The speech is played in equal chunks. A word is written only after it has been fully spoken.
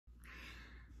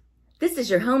This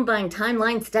is your home buying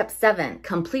timeline, step 7,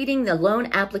 completing the loan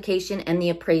application and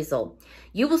the appraisal.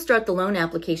 You will start the loan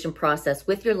application process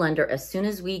with your lender as soon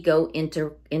as we go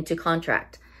into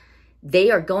contract. They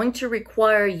are going to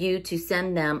require you to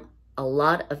send them a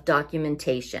lot of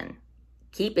documentation.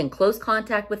 Keep in close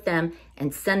contact with them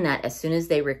and send that as soon as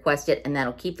they request it, and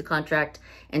that'll keep the contract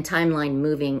and timeline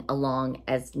moving along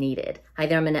as needed. Hi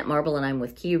there, I'm Annette Marble and I'm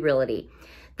with Key Realty.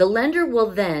 The lender will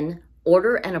then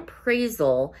order an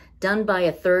appraisal done by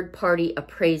a third-party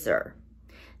appraiser.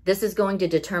 This is going to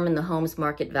determine the home's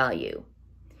market value.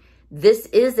 This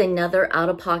is another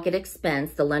out-of-pocket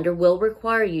expense. The lender will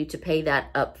require you to pay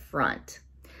that up front.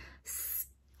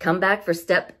 Come back for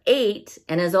step 8.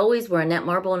 And as always, we're Annette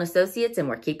Marble and Associates, and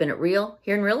we're keeping it real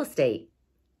here in real estate.